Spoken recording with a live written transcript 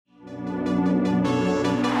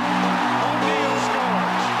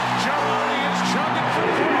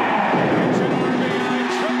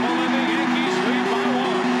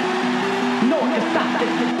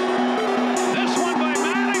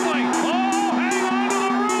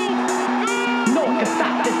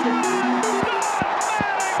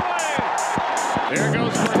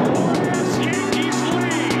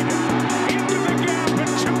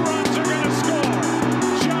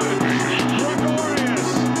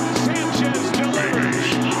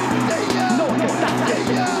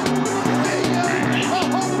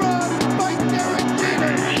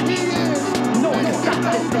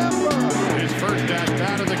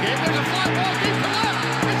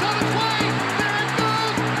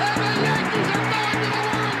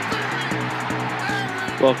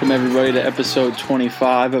Welcome, everybody, to episode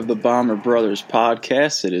 25 of the Bomber Brothers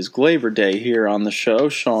podcast. It is Glaber Day here on the show.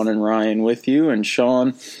 Sean and Ryan with you. And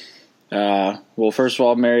Sean, well, first of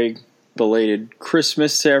all, Merry belated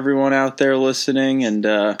Christmas to everyone out there listening.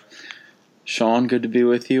 And Sean, good to be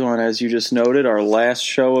with you on, as you just noted, our last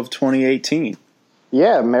show of 2018.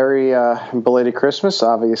 Yeah, Merry belated Christmas.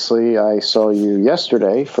 Obviously, I saw you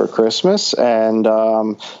yesterday for Christmas and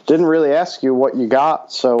didn't really ask you what you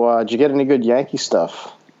got. So did you get any good Yankee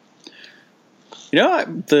stuff? You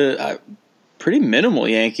know, pretty minimal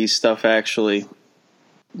Yankee stuff, actually.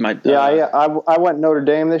 I went Notre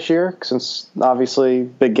Dame this year since, obviously,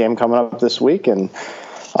 big game coming up this week. And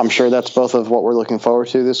I'm sure that's both of what we're looking forward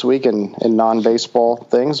to this week and non-baseball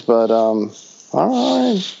things. But all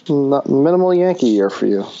right, minimal Yankee year for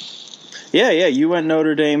you. Yeah, you went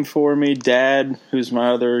Notre Dame for me. Dad, who's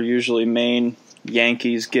my other usually main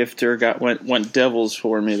Yankees gifter, went Devils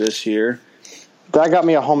for me this year. That got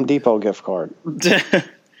me a Home Depot gift card.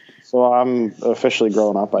 So I'm officially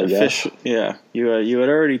grown up, I guess. Yeah, you had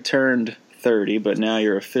already turned 30, but now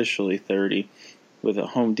you're officially 30 with a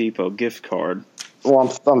Home Depot gift card.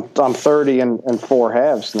 Well, I'm 30 and 4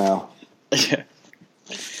 halves now. Yeah.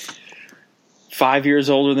 5 years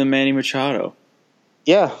older than Manny Machado.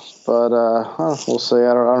 Yeah, but we'll see.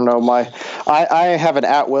 I don't know. I have an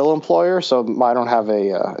at-will employer, so I don't have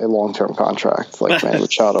a long-term contract like Manny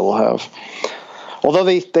Machado will have. Although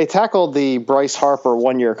they tackled the Bryce Harper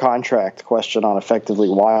 1-year contract question on Effectively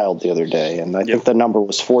Wild the other day, and I think the number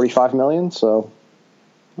was $45 million. So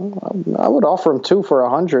I would offer him 2 for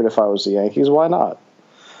 $100 if I was the Yankees. Why not?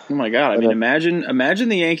 Oh my God! I mean, imagine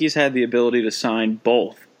the Yankees had the ability to sign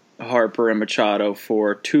both Harper and Machado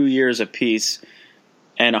for 2 years apiece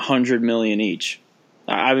and $100 million each.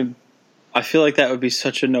 I feel like that would be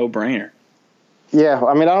such a no-brainer. Yeah,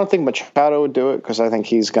 I mean, I don't think Machado would do it because I think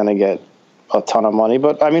he's going to get a ton of money.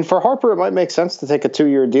 But I mean, for Harper, it might make sense to take a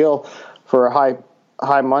 2-year deal for a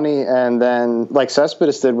high money, and then like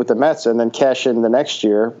Cespedes did with the Mets, and then cash in the next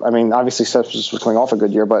year. I mean, obviously Cespedes was coming off a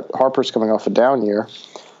good year, but Harper's coming off a down year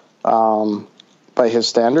by his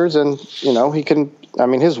standards, and he can. I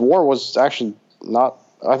mean, his WAR was actually not.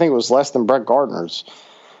 I think it was less than Brett Gardner's,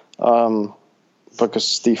 because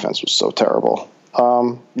his defense was so terrible.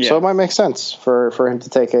 So it might make sense for him to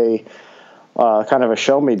take a kind of a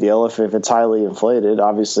show me deal if it's highly inflated.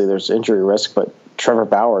 Obviously, there's injury risk, but Trevor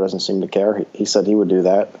Bauer doesn't seem to care. He said he would do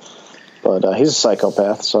that, but he's a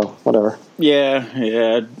psychopath, so whatever.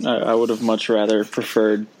 Yeah. I would have much rather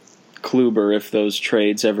preferred Kluber if those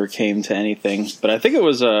trades ever came to anything. But I think it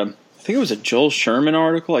was a Joel Sherman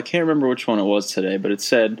article. I can't remember which one it was today, but it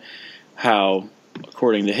said how,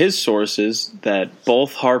 according to his sources, that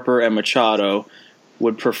both Harper and Machado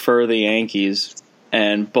would prefer the Yankees,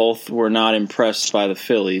 and both were not impressed by the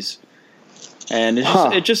Phillies. And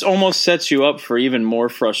it just almost sets you up for even more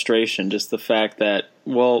frustration, just the fact that,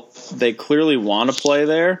 well, they clearly want to play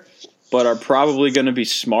there, but are probably going to be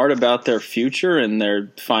smart about their future and their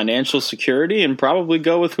financial security and probably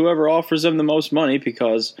go with whoever offers them the most money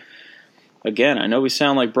because, again, I know we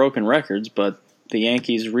sound like broken records, but the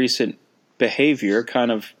Yankees' recent behavior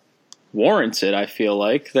kind of warrants it, I feel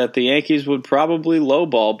like, that the Yankees would probably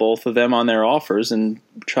lowball both of them on their offers and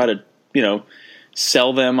try to,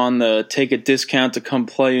 sell them on the take a discount to come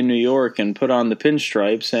play in New York and put on the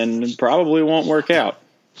pinstripes, and it probably won't work out.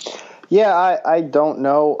 Yeah, I don't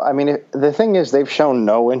know. I mean, the thing is, they've shown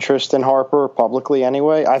no interest in Harper publicly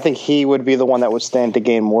anyway. I think he would be the one that would stand to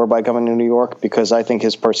gain more by coming to New York because I think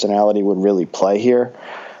his personality would really play here.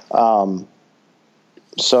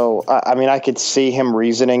 So, I mean, I could see him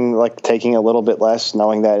reasoning, like taking a little bit less,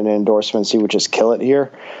 knowing that in endorsements he would just kill it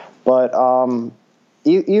here. But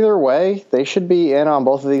either way, they should be in on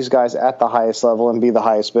both of these guys at the highest level and be the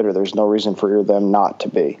highest bidder. There's no reason for them not to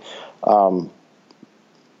be.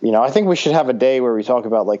 I think we should have a day where we talk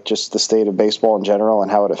about like just the state of baseball in general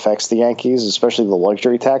and how it affects the Yankees, especially the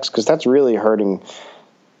luxury tax, because that's really hurting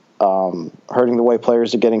the way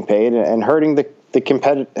players are getting paid and hurting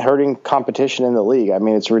hurting competition in the league. I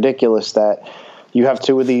mean, it's ridiculous that you have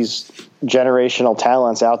 2 of these generational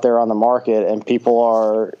talents out there on the market, and people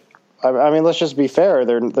are. I mean, let's just be fair.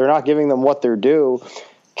 They're not giving them what they're due,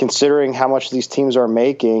 considering how much these teams are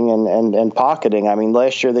making and pocketing. I mean,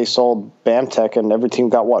 last year they sold BAMTech and every team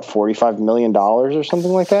got $45 million or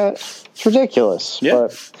something like that. It's ridiculous. Yeah.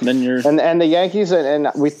 But then you're and the Yankees and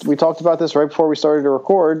we talked about this right before we started to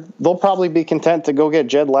record. They'll probably be content to go get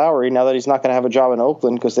Jed Lowry now that he's not going to have a job in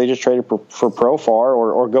Oakland because they just traded for Profar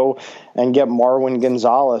or go and get Marwin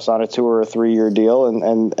Gonzalez on a 2 or a 3-year deal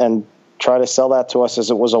and try to sell that to us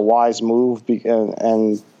as it was a wise move.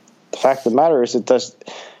 And the fact of the matter is,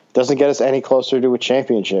 doesn't get us any closer to a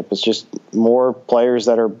championship. It's just more players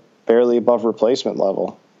that are barely above replacement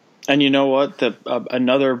level. And you know what?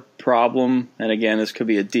 Another problem, and again, this could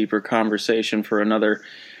be a deeper conversation for another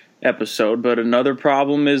episode, but another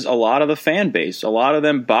problem is a lot of the fan base. A lot of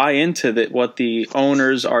them buy into what the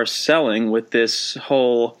owners are selling with this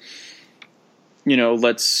whole,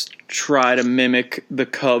 let's try to mimic the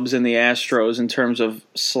Cubs and the Astros in terms of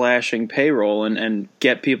slashing payroll and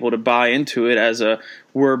get people to buy into it as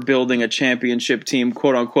we're building a championship team,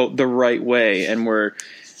 quote unquote, the right way.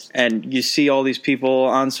 And you see all these people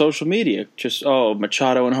on social media just,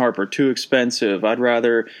 Machado and Harper, too expensive. I'd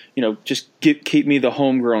rather, just keep me the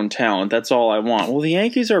homegrown talent. That's all I want. Well, the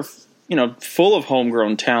Yankees are, full of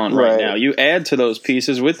homegrown talent right now. You add to those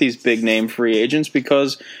pieces with these big name free agents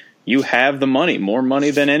because you have the money, more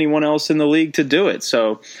money than anyone else in the league to do it.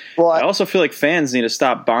 So I also feel like fans need to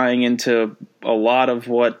stop buying into a lot of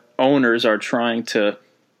what owners are trying to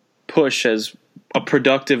push as a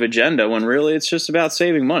productive agenda when really it's just about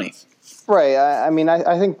saving money. Right.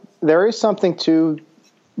 I think there is something to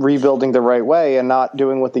rebuilding the right way and not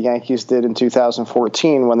doing what the Yankees did in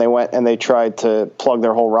 2014 when they went and they tried to plug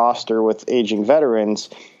their whole roster with aging veterans.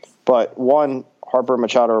 But one, Harper and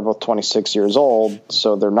Machado are both 26 years old,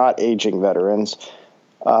 so they're not aging veterans.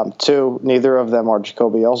 Two, neither of them are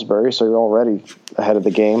Jacoby Ellsbury, so you're already ahead of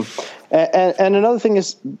the game. And another thing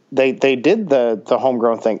is they did the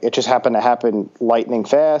homegrown thing. It just happened to happen lightning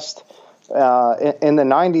fast. In the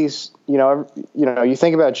 90s, you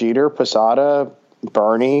think about Jeter, Posada,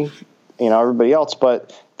 Bernie, everybody else,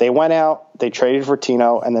 but they went out, they traded for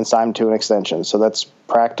Tino, and then signed to an extension. So that's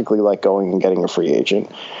practically like going and getting a free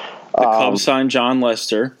agent. The Cubs signed John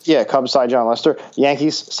Lester. Yeah, Cubs signed John Lester.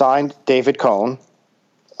 Yankees signed David Cone,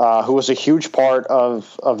 who was a huge part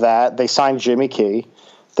of that. They signed Jimmy Key.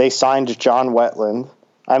 They signed John Wetland.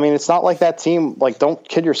 I mean, it's not like that team, don't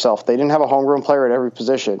kid yourself. They didn't have a homegrown player at every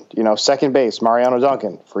position. Second base, Mariano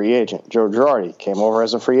Duncan, free agent. Joe Girardi came over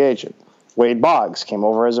as a free agent. Wade Boggs came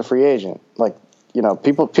over as a free agent.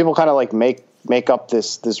 People kind of make up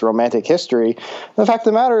this romantic history. The fact of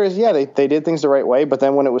the matter is, yeah, they did things the right way, but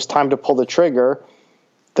then when it was time to pull the trigger,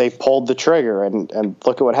 they pulled the trigger, and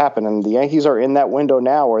look at what happened. And the Yankees are in that window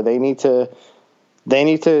now where they need to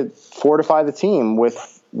fortify the team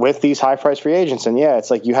with these high price free agents. And yeah, it's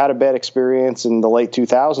like you had a bad experience in the late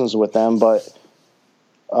 2000s with them, but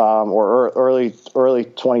or early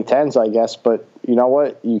 2010s, I guess. But you know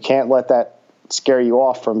what? You can't let that scare you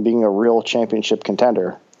off from being a real championship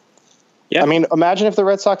contender. Yeah. I mean, imagine if the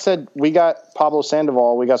Red Sox said, we got Pablo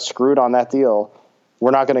Sandoval, we got screwed on that deal.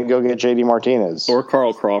 We're not going to go get JD Martinez. Or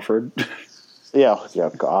Carl Crawford. Yeah,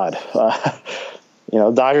 God.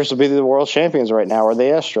 Dodgers would be the world champions right now, or the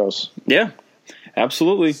Astros. Yeah,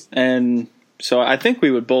 absolutely. And so I think we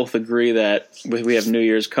would both agree that we have New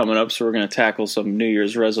Year's coming up, so we're going to tackle some New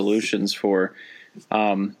Year's resolutions for,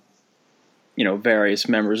 various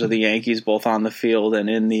members of the Yankees, both on the field and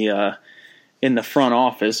in the front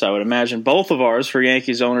office. I would imagine both of ours for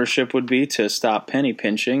Yankees ownership would be to stop penny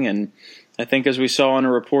pinching. And I think as we saw in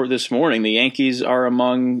a report this morning, the Yankees are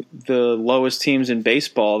among the lowest teams in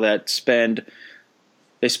baseball that spend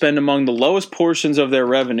among the lowest portions of their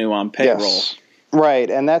revenue on payroll. Yes. Right,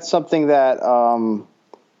 and that's something that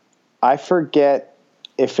I forget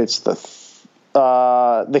if it's the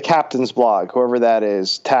captain's blog, whoever that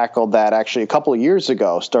is, tackled that actually a couple of years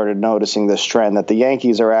ago, started noticing this trend that the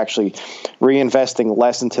Yankees are actually reinvesting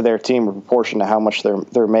less into their team in proportion to how much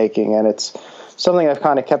they're making. And it's something I've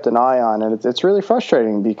kind of kept an eye on, and it's really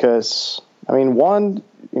frustrating because, I mean,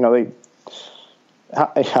 whatever.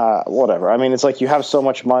 I mean, it's like you have so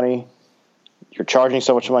much money, you're charging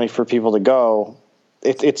so much money for people to go.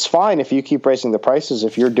 It's fine if you keep raising the prices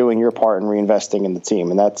if you're doing your part in reinvesting in the team,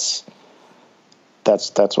 and that's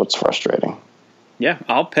what's frustrating. Yeah,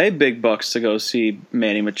 I'll pay big bucks to go see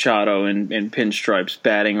Manny Machado in pinstripes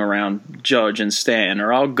batting around Judge and Stanton,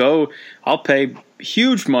 or I'll pay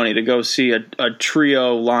huge money to go see a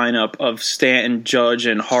trio lineup of Stanton, Judge,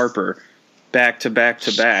 and Harper back to back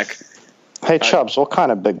to back. Hey, Chubbs, what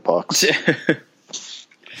kind of big bucks?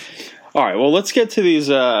 All right, well, let's get to these.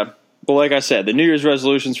 Well, like I said, the New Year's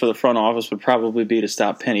resolutions for the front office would probably be to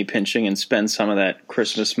stop penny pinching and spend some of that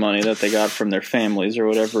Christmas money that they got from their families or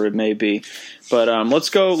whatever it may be. But let's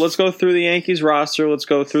go through the Yankees roster. Let's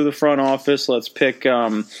go through the front office. Let's pick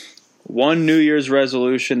one New Year's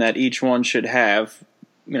resolution that each one should have,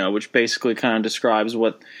 which basically kind of describes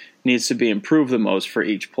what needs to be improved the most for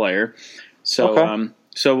each player. So. Okay.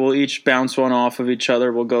 So we'll each bounce one off of each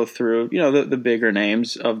other. We'll go through, the bigger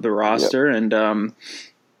names of the roster, yep.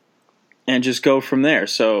 and just go from there.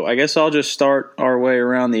 So I guess I'll just start our way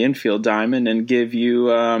around the infield diamond and give you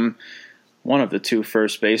one of the two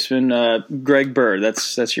first basemen, Greg Bird.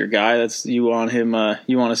 That's your guy. You want him.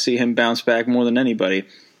 You want to see him bounce back more than anybody.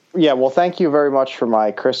 Yeah, well, thank you very much for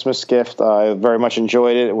my Christmas gift. I very much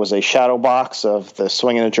enjoyed it. It was a shadow box of the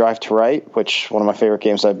Swing and a Drive to Right, which one of my favorite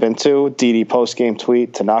games I've been to. Didi post-game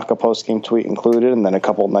tweet, Tanaka post-game tweet included, and then a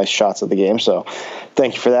couple of nice shots of the game. So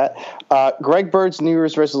thank you for that. Greg Bird's New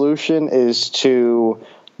Year's resolution is to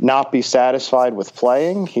not be satisfied with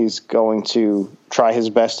playing. He's going to try his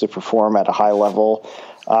best to perform at a high level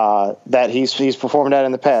that he's performed at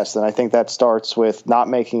in the past. And I think that starts with not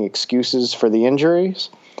making excuses for the injuries.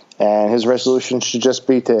 And his resolution should just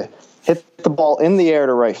be to hit the ball in the air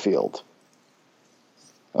to right field.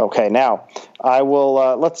 Okay, now I will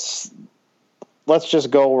let's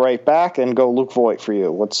just go right back and go Luke Voigt for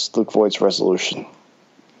you. What's Luke Voigt's resolution?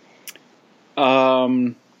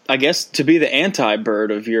 I guess to be the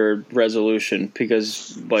anti-Bird of your resolution,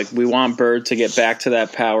 because we want Bird to get back to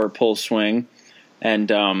that power pull swing,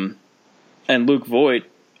 and Luke Voigt,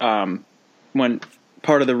 when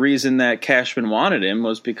part of the reason that Cashman wanted him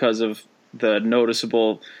was because of the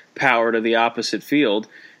noticeable power to the opposite field,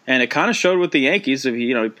 and it kind of showed with the Yankees.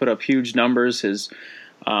 He put up huge numbers. His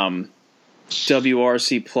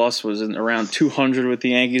WRC plus was around 200 with the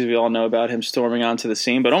Yankees. We all know about him storming onto the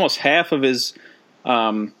scene, but almost half of his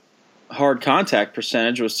hard contact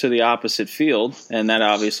percentage was to the opposite field, and that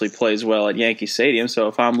obviously plays well at Yankee Stadium. So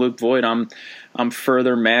if I'm Luke Voigt, I'm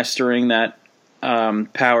further mastering that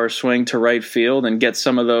power swing to right field and get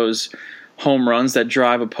some of those home runs that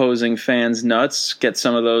drive opposing fans nuts, get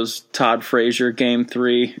some of those Todd Frazier Game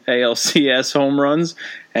 3 ALCS home runs,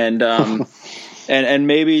 and and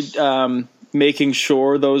maybe making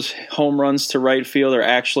sure those home runs to right field are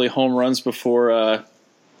actually home runs before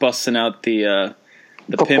busting out the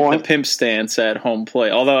pimp stance at home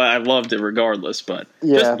plate. Although I loved it regardless, but we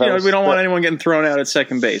don't want anyone getting thrown out at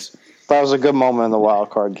second base. That was a good moment in the wild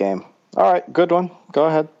card game. All right, good one. Go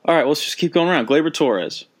ahead. All right, let's just keep going around. Gleyber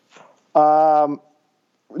Torres.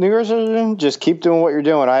 New Year's resolution, just keep doing what you're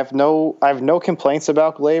doing. I have no complaints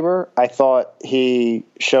about Gleyber. I thought he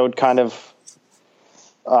showed kind of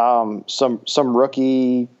some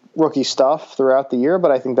rookie stuff throughout the year,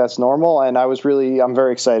 but I think that's normal, and I'm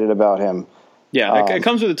very excited about him. Yeah, it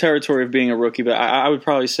comes with the territory of being a rookie, but I would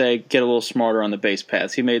probably say get a little smarter on the base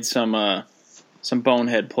paths. He made some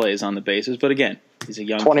bonehead plays on the bases, but again, he's a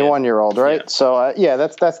young 21-year-old, right? Yeah. So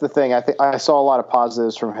that's the thing. I think I saw a lot of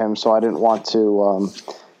positives from him, so I didn't want to.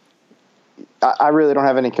 I really don't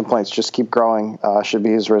have any complaints. Just keep growing. Should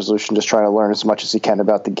be his resolution. Just try to learn as much as he can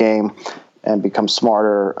about the game and become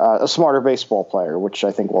a smarter baseball player, which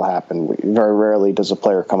I think will happen. Very rarely does a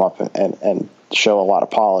player come up and show a lot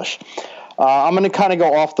of polish. I'm going to kind of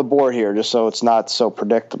go off the board here just so it's not so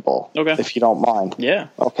predictable, if you don't mind. Yeah.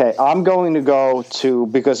 Okay, I'm going to go to,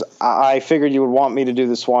 because I figured you would want me to do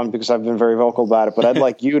this one because I've been very vocal about it, but I'd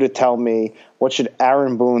like you to tell me, what should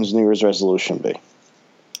Aaron Boone's New Year's resolution be?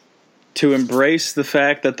 To embrace the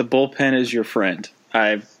fact that the bullpen is your friend.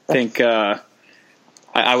 I think I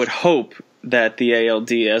would hope that the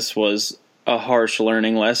ALDS was a harsh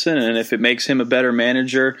learning lesson, and if it makes him a better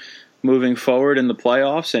manager moving forward in the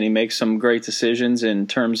playoffs and he makes some great decisions in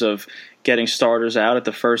terms of getting starters out at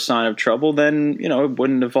the first sign of trouble, then it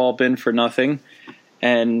wouldn't have all been for nothing.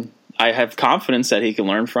 And I have confidence that he can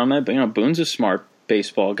learn from it. But Boone's a smart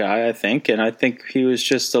baseball guy, I think, and I think he was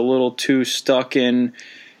just a little too stuck in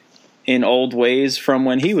old ways from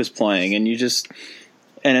when he was playing.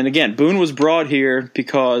 And again, Boone was brought here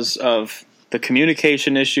because of the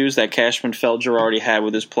communication issues that Cashman felt Girardi had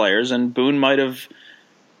with his players, and Boone might have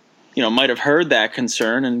heard that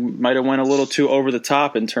concern and might have went a little too over the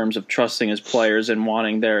top in terms of trusting his players and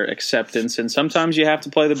wanting their acceptance. And sometimes you have to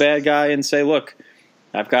play the bad guy and say, look,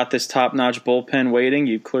 I've got this top-notch bullpen waiting.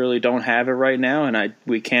 You clearly don't have it right now, and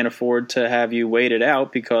we can't afford to have you wait it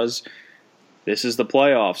out because this is the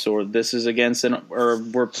playoffs, or this is or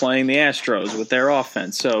we're playing the Astros with their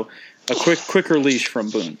offense. So a quicker leash from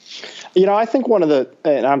Boone. I think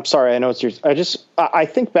and I'm sorry, I know it's yours. I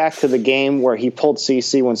think back to the game where he pulled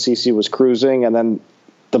CeCe when CeCe was cruising, and then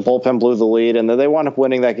the bullpen blew the lead, and then they wound up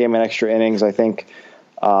winning that game in extra innings. I think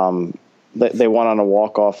they won on a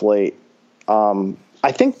walk-off late.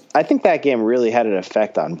 I think that game really had an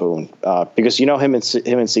effect on Boone because him and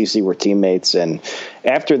CeCe were teammates, and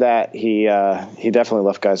after that he definitely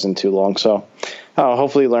left guys in too long. So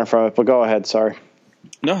hopefully you learn from it. But go ahead. Sorry.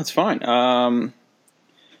 No, it's fine.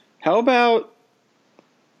 How about,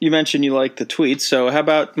 you mentioned you like the tweets, so how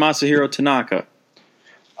about Masahiro Tanaka?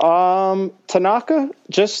 Tanaka,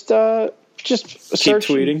 just just keep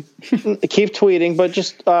tweeting. Keep tweeting, but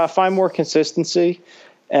just find more consistency,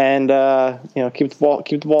 and keep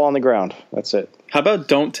the ball on the ground. That's it. How about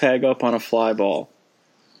don't tag up on a fly ball?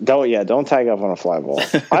 Don't tag up on a fly ball.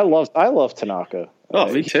 I love Tanaka.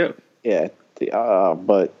 Oh, me too. Yeah,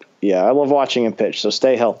 but yeah, I love watching him pitch. So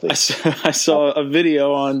stay healthy. I saw a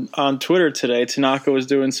video on Twitter today. Tanaka was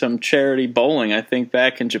doing some charity bowling, I think,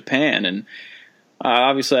 back in Japan, and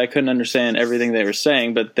obviously I couldn't understand everything they were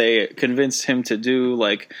saying, but they convinced him to do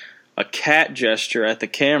like a cat gesture at the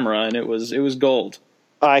camera, and it was gold.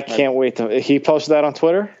 I can't wait he posted that on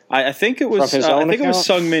Twitter. I think it was. I think it was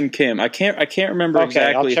Sungmin Kim. I can't remember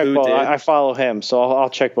exactly who did. I follow him, so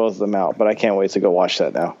I'll check both of them out. But I can't wait to go watch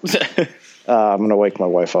that now. I'm gonna wake my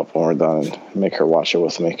wife up when we're done and make her watch it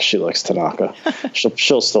with me because she likes Tanaka.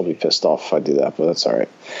 She'll still be pissed off if I do that, but that's all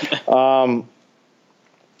right.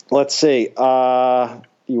 Let's see.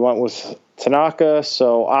 You went with Tanaka,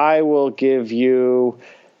 so I will give you.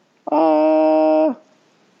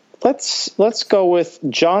 Let's go with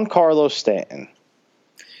Giancarlo Stanton.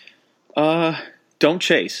 Don't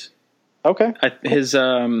chase. Okay. His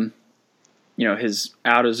his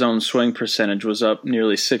out of zone swing percentage was up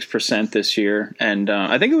nearly 6% this year, and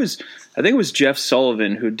I think it was Jeff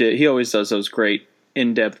Sullivan who did. He always does those great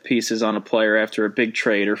in-depth pieces on a player after a big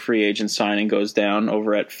trade or free agent signing goes down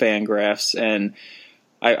over at Fangraphs, and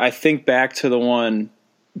I think back to the one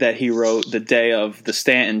that he wrote the day of the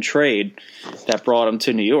Stanton trade that brought him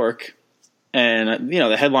to New York. And,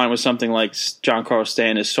 the headline was something like Giancarlo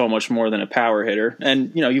Stanton is so much more than a power hitter.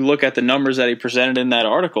 And, you look at the numbers that he presented in that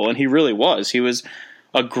article, and he really was. He was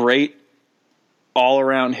a great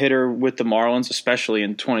all-around hitter with the Marlins, especially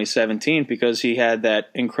in 2017, because he had that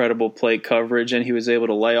incredible plate coverage and he was able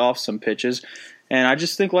to lay off some pitches. And I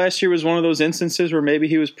just think last year was one of those instances where maybe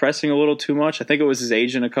he was pressing a little too much. I think it was his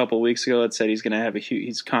agent a couple of weeks ago that said he's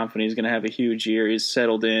confident he's going to have a huge year. He's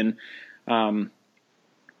settled in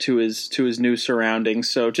to his new surroundings.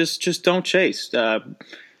 So just don't chase.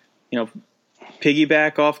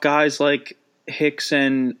 Piggyback off guys like Hicks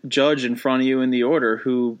and Judge in front of you in the order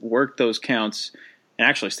who worked those counts. And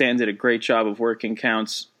actually, Stan did a great job of working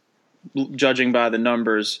counts, judging by the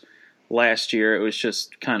numbers last year. It was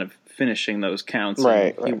just kind of finishing those counts.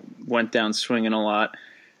 Right. He went down swinging a lot,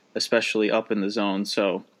 especially up in the zone.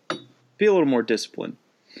 So be a little more disciplined.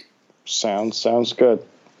 Sounds good.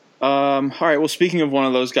 All right. Well, speaking of one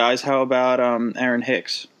of those guys, how about Aaron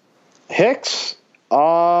Hicks? Hicks,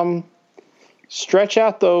 stretch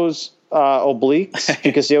out those obliques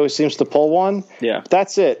because he always seems to pull one. Yeah,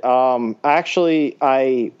 that's it. Actually,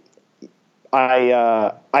 I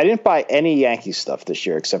didn't buy any Yankee stuff this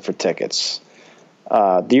year except for tickets.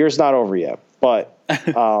 The year's not over yet, but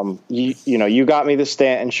you got me the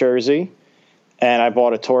Stanton jersey, and I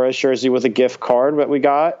bought a Torres jersey with a gift card that we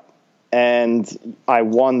got, and I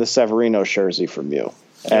won the Severino jersey from you,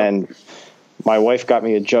 and my wife got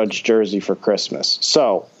me a Judge jersey for Christmas.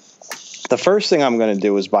 So the first thing I'm going to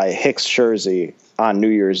do is buy a Hicks jersey on New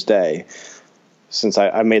Year's Day, since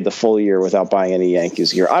I made the full year without buying any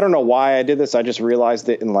Yankees gear. I don't know why I did this. I just realized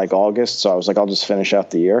it in like August, so I was like, I'll just finish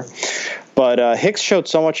out the year. But Hicks showed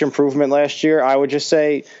so much improvement last year. I would just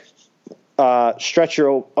say stretch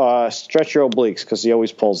your obliques because he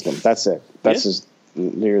always pulls them. That's it. That's his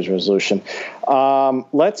New Year's resolution.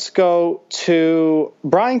 Let's go to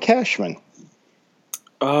Brian Cashman.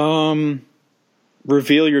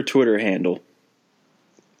 Reveal your Twitter handle.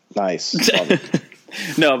 Nice.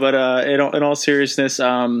 No, but in all seriousness,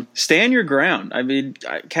 stand your ground. I mean,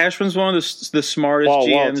 Cashman's one of the smartest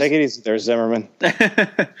GMs. Take it easy there, Zimmerman.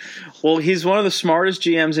 Well, he's one of the smartest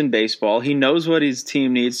GMs in baseball. He knows what his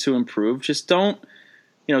team needs to improve. Just don't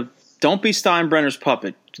be Steinbrenner's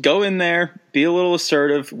puppet. Go in there, be a little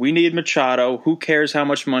assertive. We need Machado. Who cares how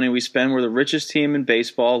much money we spend? We're the richest team in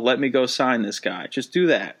baseball. Let me go sign this guy. Just do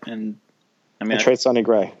that. And trade Sonny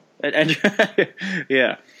Gray.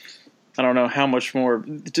 Yeah. I don't know how much more.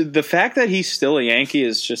 The fact that he's still a Yankee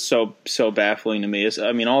is just so baffling to me.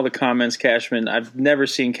 All the comments, Cashman, I've never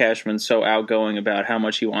seen Cashman so outgoing about how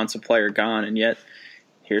much he wants a player gone, and yet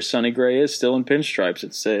here Sonny Gray is still in pinstripes.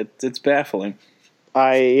 It's baffling.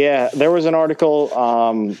 There was an article,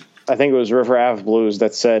 I think it was River Ave Blues,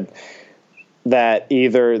 that said that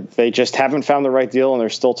either they just haven't found the right deal and they're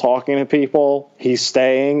still talking to people, he's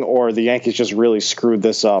staying, or the Yankees just really screwed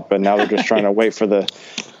this up and now they're just trying to wait for the.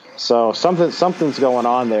 So something's going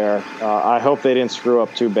on there. I hope they didn't screw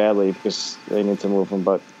up too badly because they need to move him.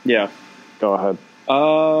 But yeah, go ahead.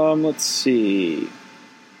 Let's see.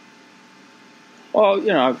 Well,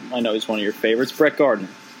 I know he's one of your favorites, Brett Gardner.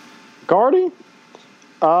 Gardy?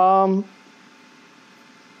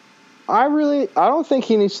 I don't think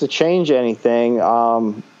he needs to change anything.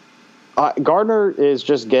 Gardner is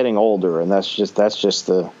just getting older, and that's just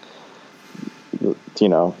the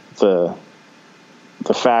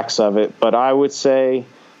facts of it. But I would say,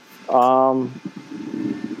 I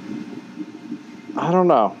don't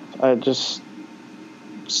know. I just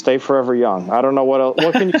stay forever young. I don't know what else.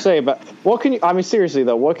 What can you say about? I mean, seriously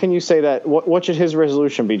though, what can you say that? What should his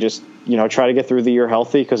resolution be? Just try to get through the year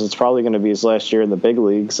healthy, because it's probably going to be his last year in the big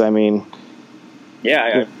leagues. I mean,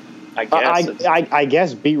 yeah, I guess. I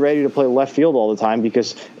guess be ready to play left field all the time,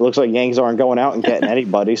 because it looks like Yankees aren't going out and getting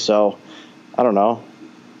anybody. So I don't know.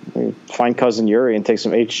 Find Cousin Yuri and take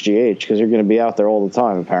some HGH, because you're going to be out there all the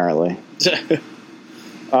time apparently.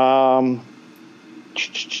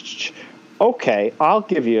 Okay, I'll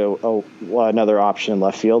give you another option in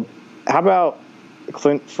left field. How about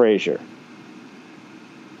Clint Frazier?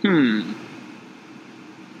 Don't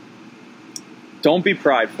be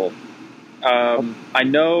prideful. I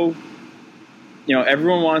know,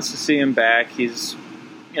 everyone wants to see him back. He's,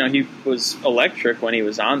 he was electric when he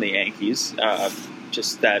was on the Yankees.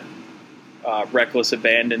 Just that reckless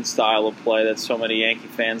abandon style of play that so many Yankee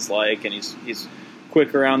fans like, and he's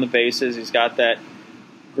quick around the bases. He's got that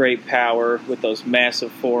great power with those massive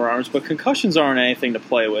forearms, but concussions aren't anything to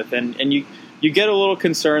play with, and you get a little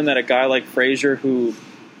concerned that a guy like Frazier, who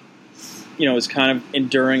is kind of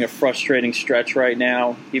enduring a frustrating stretch right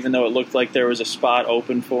now, even though it looked like there was a spot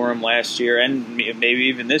open for him last year and maybe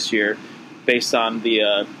even this year, based on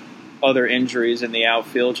the other injuries in the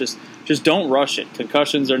outfield. Just don't rush it.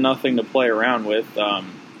 Concussions are nothing to play around with.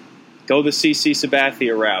 Go the CC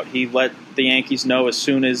Sabathia route. He let the Yankees know as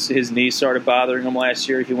soon as his knee started bothering him last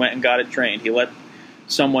year. He went and got it drained. He let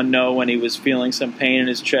someone know when he was feeling some pain in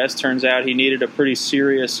his chest. Turns out he needed a pretty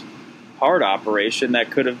serious heart operation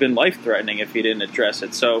that could have been life-threatening if he didn't address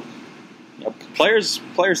it. So, players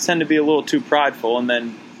tend to be a little too prideful, and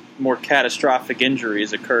then more catastrophic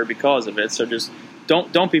injuries occur because of it. So just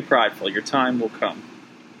don't be prideful. Your time will come.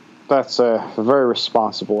 That's a very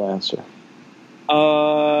responsible answer.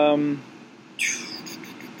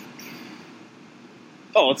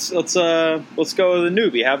 Let's go with the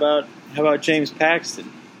newbie. How about James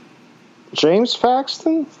Paxton? James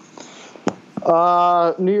Paxton?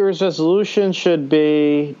 New Year's resolution should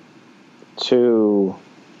be to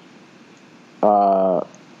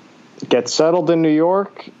get settled in New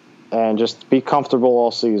York and just be comfortable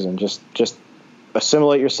all season. Just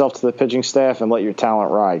assimilate yourself to the pitching staff and let your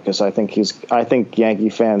talent ride, because I think Yankee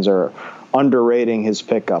fans are underrating his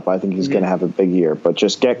pickup. I think he's going to have a big year, but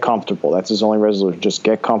just get comfortable. That's his only resolution. Just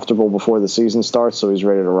get comfortable before the season starts, so he's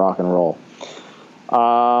ready to rock and roll.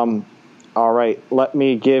 All right, let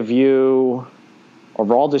me give you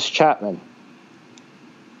Aroldis Chapman.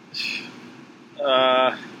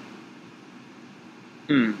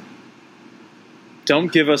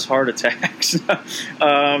 Don't give us heart attacks.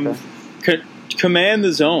 Command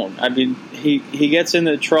the zone. I mean, he gets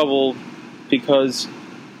into trouble because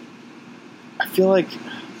I feel like,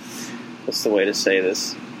 what's the way to say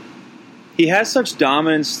this? He has such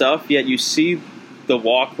dominant stuff, yet you see the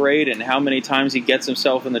walk rate and how many times he gets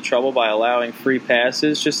himself into trouble by allowing free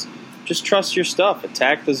passes. Just trust your stuff.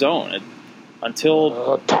 Attack the zone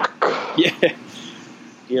until yeah.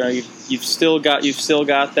 You've still got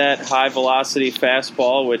that high velocity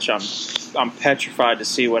fastball, which I'm petrified to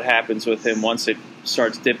see what happens with him once it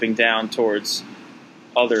starts dipping down towards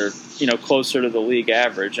other, closer to the league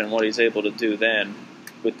average, and what he's able to do then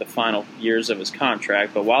with the final years of his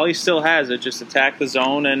contract. But while he still has it, just attack the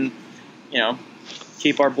zone and,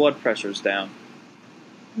 keep our blood pressures down.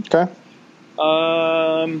 Okay.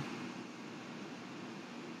 I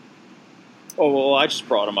just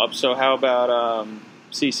brought him up. So how about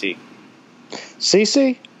CC?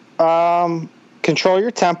 CC, control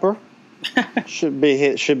your temper. should be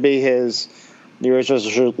his New Year's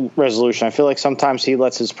resolution. I feel like sometimes he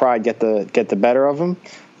lets his pride get the better of him.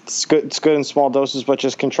 It's good in small doses, but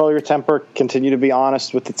just control your temper. Continue to be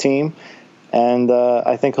honest with the team, and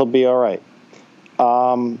I think he'll be all right.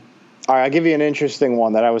 All right, I'll give you an interesting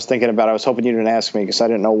one that I was thinking about. I was hoping you didn't ask me because I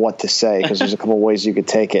didn't know what to say, because there's a couple of ways you could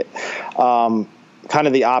take it. Kind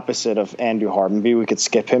of the opposite of Andrew Hart. Maybe we could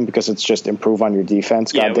skip him because it's just improve on your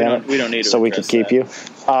defense. Yeah, goddammit. We don't need to. So we could keep that. you.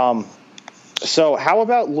 So how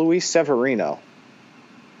about Luis Severino?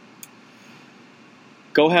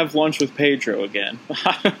 Go have lunch with Pedro again.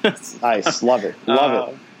 Nice. Love it.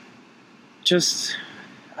 Love it.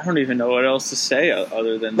 I don't even know what else to say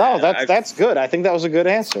other than that. That's good. I think that was a good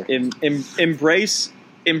answer. Embrace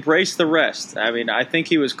the rest. I mean, I think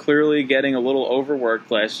he was clearly getting a little overworked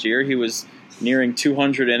last year. He was nearing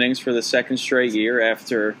 200 innings for the second straight year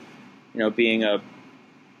after, being a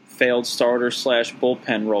failed starter /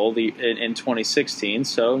 bullpen role in 2016.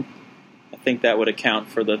 So I think that would account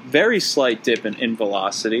for the very slight dip in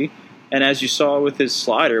velocity. And as you saw with his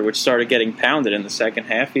slider, which started getting pounded in the second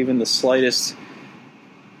half, even the slightest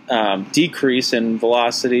decrease in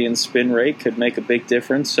velocity and spin rate could make a big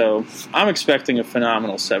difference. So I'm expecting a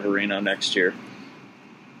phenomenal Severino next year.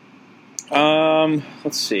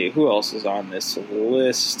 Let's see. Who else is on this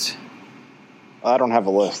list? I don't have a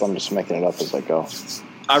list. I'm just making it up as I go.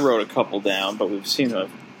 I wrote a couple down, but we've seen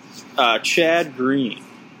them. Chad Green.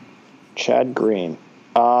 Chad Green.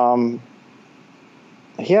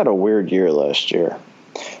 He had a weird year last year.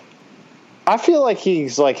 I feel like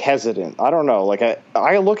he's like hesitant. I don't know. Like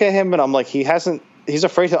I look at him and I'm like, he's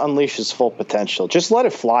afraid to unleash his full potential. Just let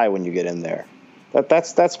it fly when you get in there.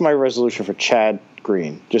 That's my resolution for Chad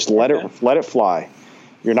Green. Just let it fly.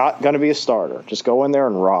 You're not going to be a starter. Just go in there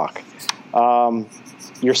and rock.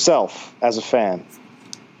 Yourself as a fan.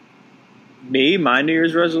 Me, my New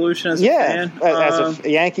Year's resolution as a fan? As a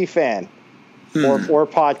Yankee fan. Or a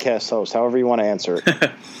podcast host, however you want to answer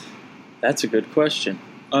it. That's a good question.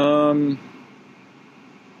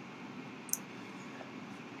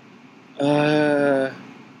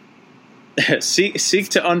 Seek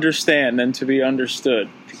to understand than to be understood,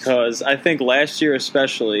 because I think last year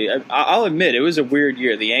especially, I'll admit it was a weird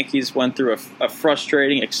year. The Yankees went through a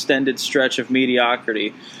frustrating extended stretch of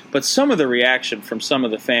mediocrity, but some of the reaction from some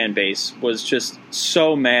of the fan base was just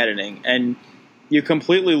so maddening, and you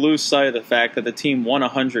completely lose sight of the fact that the team won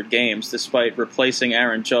 100 games despite replacing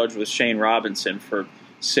Aaron Judge with Shane Robinson for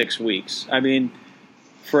 6 weeks. I mean,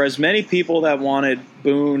 for as many people that wanted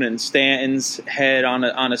Boone and Stanton's head on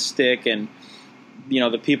a stick, and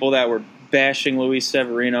the people that were bashing Luis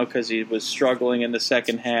Severino because he was struggling in the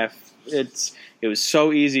second half, it was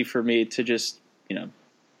so easy for me to just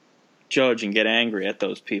judge and get angry at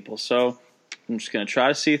those people. So I'm just going to try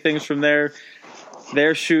to see things from their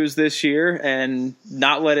shoes this year and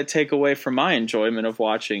not let it take away from my enjoyment of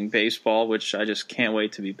watching baseball, which I just can't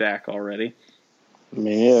wait to be back already.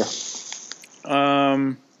 Me either.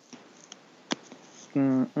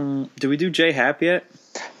 Did we do J-Hap yet?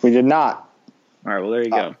 We did not. All right, well, there you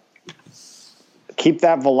go. Keep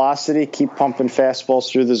that velocity, keep pumping fastballs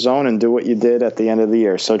through the zone, and do what you did at the end of the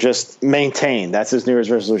year. So just maintain. That's his New Year's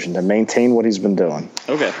resolution, to maintain what he's been doing.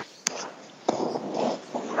 Okay.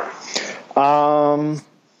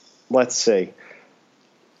 Let's see.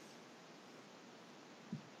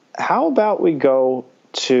 How about we go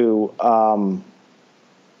to I'll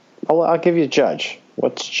give you Judge.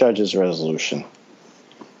 What's Judge's resolution?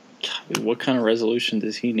 What kind of resolution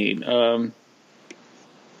does he need?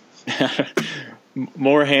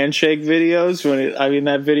 More handshake videos.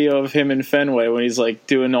 That video of him in Fenway when he's like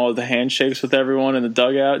doing all the handshakes with everyone in the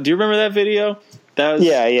dugout. Do you remember that video? That was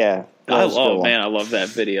yeah. I love that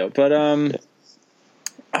video. But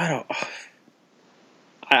I don't.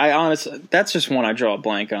 I honestly, that's just one I draw a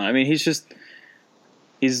blank on. I mean, he's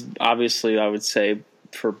obviously, I would say,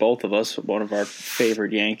 for both of us, one of our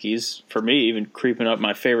favorite Yankees. For me, even creeping up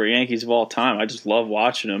my favorite Yankees of all time. I just love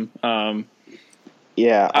watching him.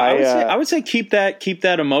 Yeah, I would say keep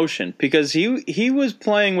that emotion, because he was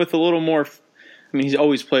playing with a little more. I mean, he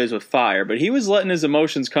always plays with fire, but he was letting his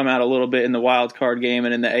emotions come out a little bit in the wild card game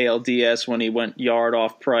and in the ALDS when he went yard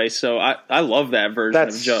off Price. So I love that version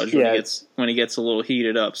of Judge when he gets a little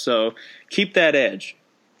heated up. So keep that edge.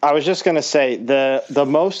 I was just going to say the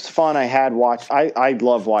most fun I had I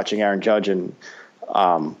love watching Aaron Judge, and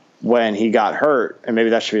when he got hurt, and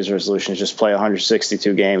maybe that should be his resolution, is just play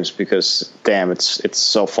 162 games, because damn, it's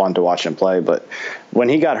so fun to watch him play. But when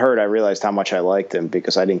he got hurt, I realized how much I liked him,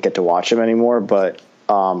 because I didn't get to watch him anymore. But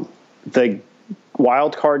the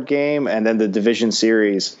wild card game and then the division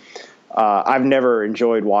series, I've never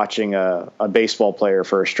enjoyed watching a baseball player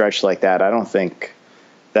for a stretch like that. I don't think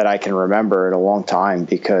that I can remember in a long time,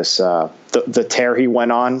 because the tear he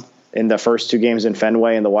went on in the first 2 games in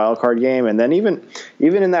Fenway in the wild card game, and then even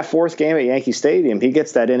in that 4th game at Yankee Stadium, he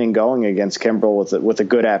gets that inning going against Kimbrel with a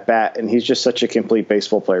good at bat, and he's just such a complete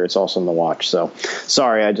baseball player. It's awesome to watch. So,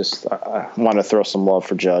 sorry, I want to throw some love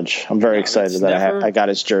for Judge. I'm very excited that I got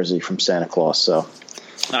his jersey from Santa Claus. So,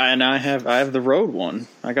 and I have the road one.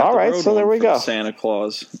 I got all the right. road So there we go. Santa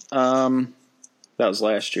Claus. That was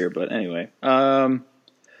last year, but anyway.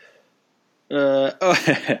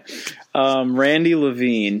 Randy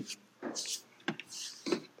Levine.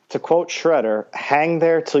 To quote Shredder, hang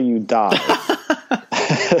there till you die.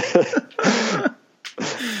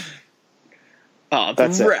 Oh,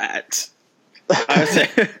 that's rat.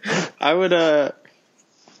 I would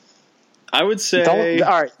say.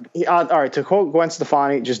 All right. To quote Gwen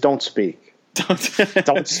Stefani, just don't speak.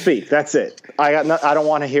 Don't speak. That's it. I don't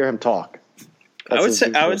want to hear him talk. I would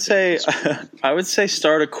say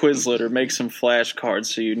start a Quizlet or make some flashcards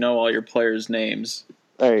so you know all your players' names.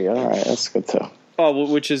 There you go. All right, that's good too.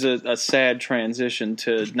 Oh, which is a sad transition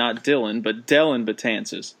to not Dylan, but Dellin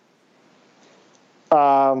Betances.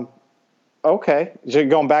 Okay. You're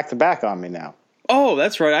going back to back on me now. Oh,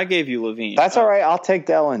 that's right. I gave you Levine. That's all right. I'll take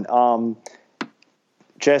Dellin.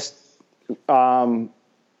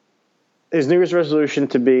 His New Year's resolution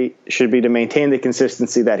should be to maintain the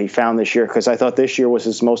consistency that he found this year, because I thought this year was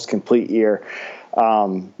his most complete year.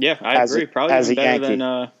 Yeah, I agree.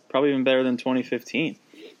 Probably even better than 2015.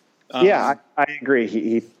 Yeah, I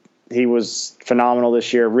agree. He was phenomenal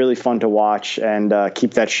this year. Really fun to watch, and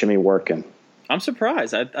keep that shimmy working. I'm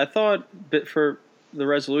surprised. I thought for the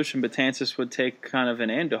resolution, Betances would take kind of an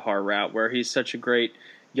Andahar route, where he's such a great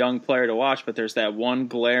young player to watch, but there's that one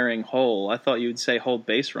glaring hole. I thought you would say hold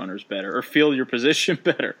base runners better or field your position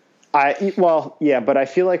better. But I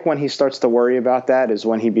feel like when he starts to worry about that is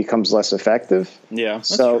when he becomes less effective. Yeah, that's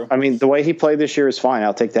so true. I mean, the way he played this year is fine.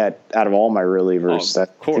 I'll take that out of all my relievers.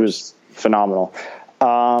 Of course. He was phenomenal.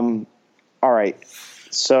 All right,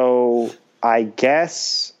 so I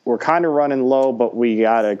guess we're kind of running low, but we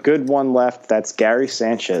got a good one left. That's Gary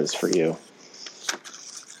Sanchez for you.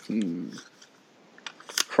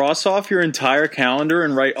 Cross off your entire calendar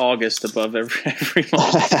and write August above every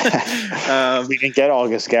month. We didn't get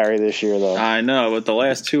August Gary this year, though. I know, but the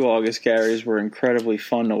last two August Garys were incredibly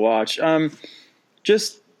fun to watch. I'm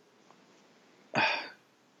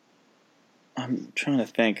trying to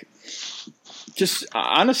think. Just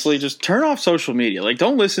honestly, just turn off social media. Like,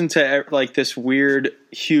 don't listen to like this weird,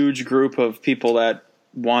 huge group of people that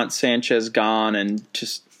want Sanchez gone and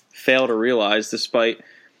just fail to realize, despite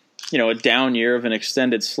a down year of an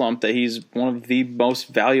extended slump, that he's one of the most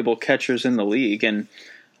valuable catchers in the league. And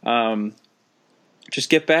just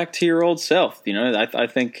get back to your old self. I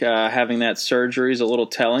think having that surgery is a little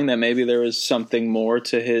telling that maybe there was something more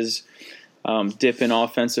to his dip in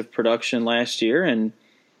offensive production last year. And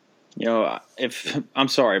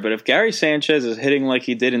if Gary Sanchez is hitting like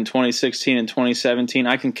he did in 2016 and 2017,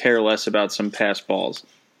 I can care less about some pass balls.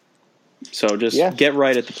 So just get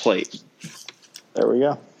right at the plate. There we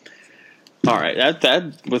go. All right,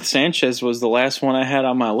 that with Sanchez was the last one I had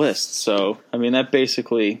on my list. So I mean, that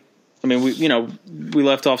basically, we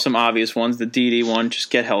left off some obvious ones. The Didi one, just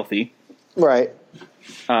get healthy, right?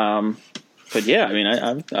 But yeah, I mean,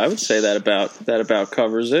 I would say that about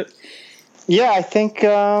covers it. Yeah, I think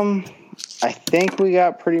we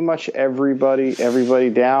got pretty much everybody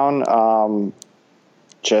down.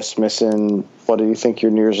 Just missing. What do you think your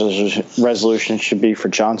New Year's resolution should be for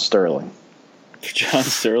John Sterling? For John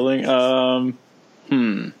Sterling, God,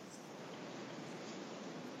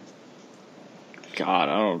 I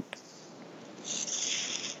don't.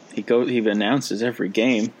 He announces every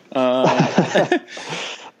game.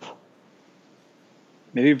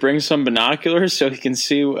 Maybe bring some binoculars so he can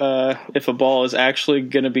see if a ball is actually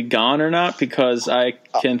going to be gone or not, because I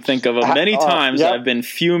can think of many times I've been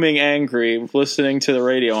fuming angry listening to the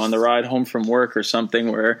radio on the ride home from work or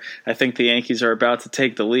something, where I think the Yankees are about to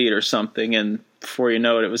take the lead or something, and before you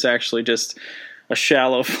know it, it was actually just a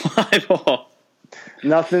shallow fly ball.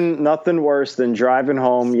 Nothing worse than driving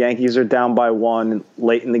home. Yankees are down by 1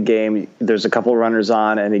 late in the game. There's a couple runners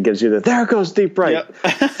on, and he gives you there goes deep right. Yep.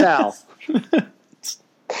 Foul.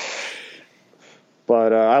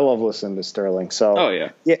 But I love listening to Sterling. So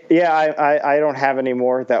I don't have any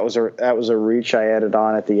more. That was a reach I added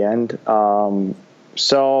on at the end.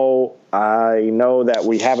 So I know that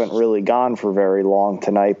we haven't really gone for very long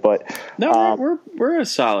tonight, but no, we're a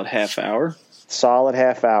solid half hour. Solid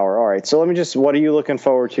half hour. All right. So let me just. What are you looking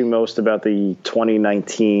forward to most about the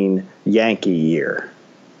 2019 Yankee year?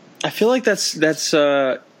 I feel like that's.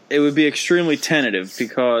 It would be extremely tentative,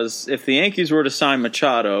 because if the Yankees were to sign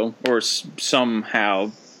Machado or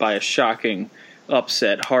somehow by a shocking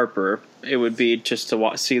upset Harper, it would be just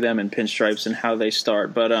to see them in pinstripes and how they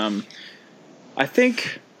start. But I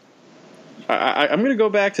think I'm going to go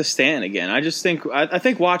back to Stanton again. I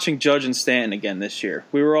think watching Judge and Stanton again this year.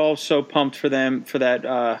 We were all so pumped for them for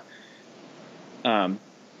that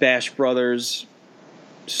Bash Brothers.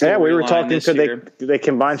 Yeah, we were talking because they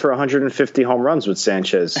combined for 150 home runs with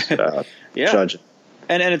Sanchez, Judge.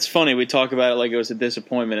 And it's funny, we talk about it like it was a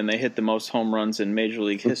disappointment, and they hit the most home runs in Major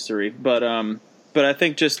League history. But I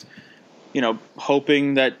think just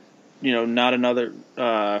hoping that not another.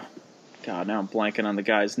 God, now I'm blanking on the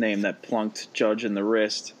guy's name that plunked Judge in the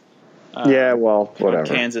wrist. Whatever.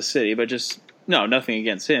 Kansas City, but just nothing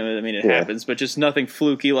against him. I mean, it happens, but just nothing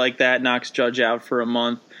fluky like that knocks Judge out for a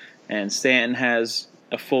month, and Stanton has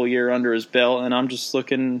a full year under his belt, and I'm just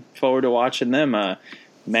looking forward to watching them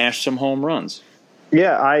mash some home runs.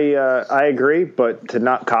 Yeah, I agree, but to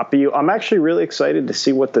not copy you, I'm actually really excited to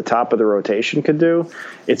see what the top of the rotation could do.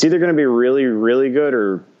 It's either going to be really, really good,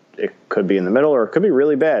 or it could be in the middle, or it could be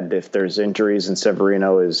really bad if there's injuries and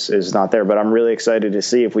Severino is not there. But I'm really excited to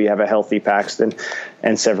see if we have a healthy Paxton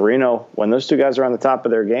and Severino. When those two guys are on the top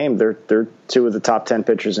of their game, they're two of the top 10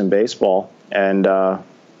 pitchers in baseball, and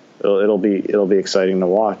it'll be exciting to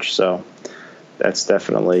watch. So that's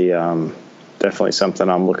definitely something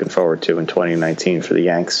I'm looking forward to in 2019 for the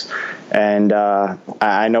Yanks. And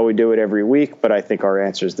I know we do it every week, but I think our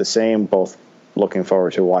answer is the same. Both looking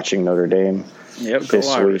forward to watching Notre Dame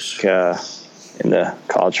this week in the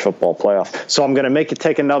college football playoff. So I'm going to make you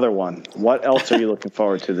take another one. What else are you looking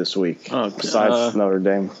forward to this week besides Notre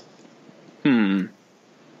Dame?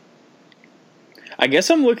 I guess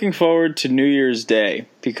I'm looking forward to New Year's Day,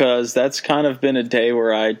 because that's kind of been a day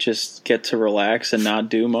where I just get to relax and not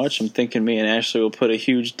do much. I'm thinking me and Ashley will put a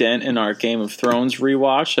huge dent in our Game of Thrones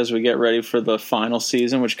rewatch as we get ready for the final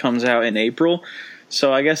season, which comes out in April.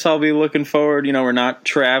 So I guess I'll be looking forward. We're not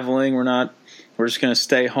traveling. We're just going to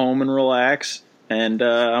stay home and relax, and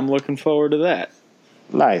I'm looking forward to that.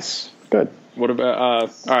 Nice. Good. What about all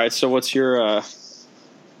right, so what's your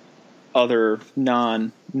other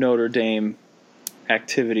non-Notre Dame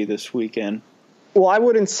activity this weekend? Well, I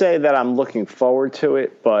wouldn't say that I'm looking forward to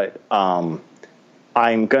it, but I'm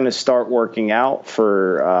going to start working out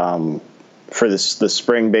for the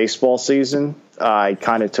spring baseball season. I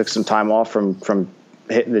kind of took some time off from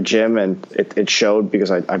hitting the gym, and it showed,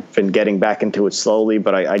 because I've been getting back into it slowly,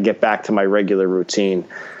 but I get back to my regular routine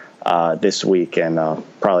this week, and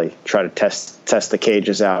probably try to test the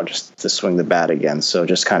cages out just to swing the bat again. So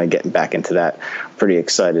just kind of getting back into that. Pretty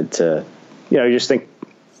excited to, you just think,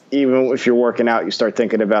 even if you're working out, you start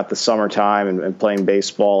thinking about the summertime and playing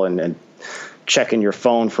baseball and checking your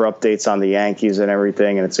phone for updates on the Yankees and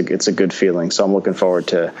everything, and it's a good feeling. So I'm looking forward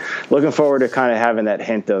to kind of having that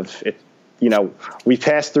hint of it. We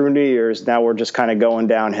passed through New Year's, now we're just kind of going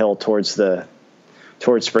downhill towards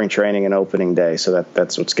spring training and opening day. So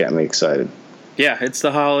that's what's getting me excited. Yeah, it's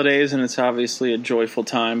the holidays, and it's obviously a joyful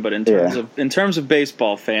time. But in terms of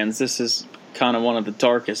baseball fans, this is kind of one of the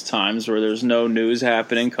darkest times, where there's no news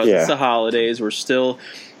happening because it's the holidays. We're still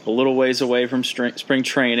a little ways away from spring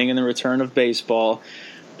training and the return of baseball.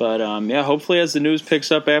 But, hopefully as the news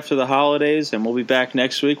picks up after the holidays, and we'll be back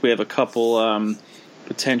next week. We have a couple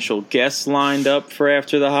potential guests lined up for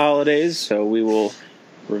after the holidays, so we will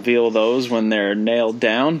reveal those when they're nailed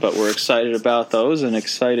down. But we're excited about those, and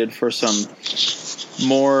excited for some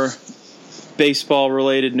more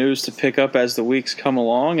baseball-related news to pick up as the weeks come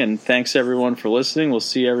along. And thanks, everyone, for listening. We'll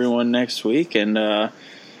see everyone next week. And,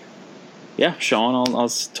 Sean, I'll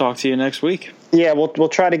talk to you next week. Yeah, we'll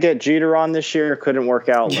try to get Jeter on this year. Couldn't work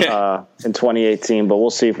out in 2018, but we'll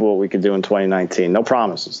see what we could do in 2019. No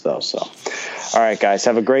promises, though. So, all right, guys,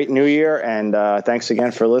 have a great New Year, and thanks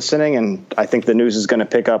again for listening. And I think the news is going to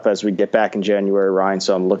pick up as we get back in January, Ryan,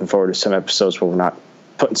 so I'm looking forward to some episodes where we're not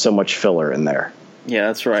putting so much filler in there. Yeah,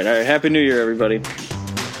 that's right. All right, Happy New Year, everybody.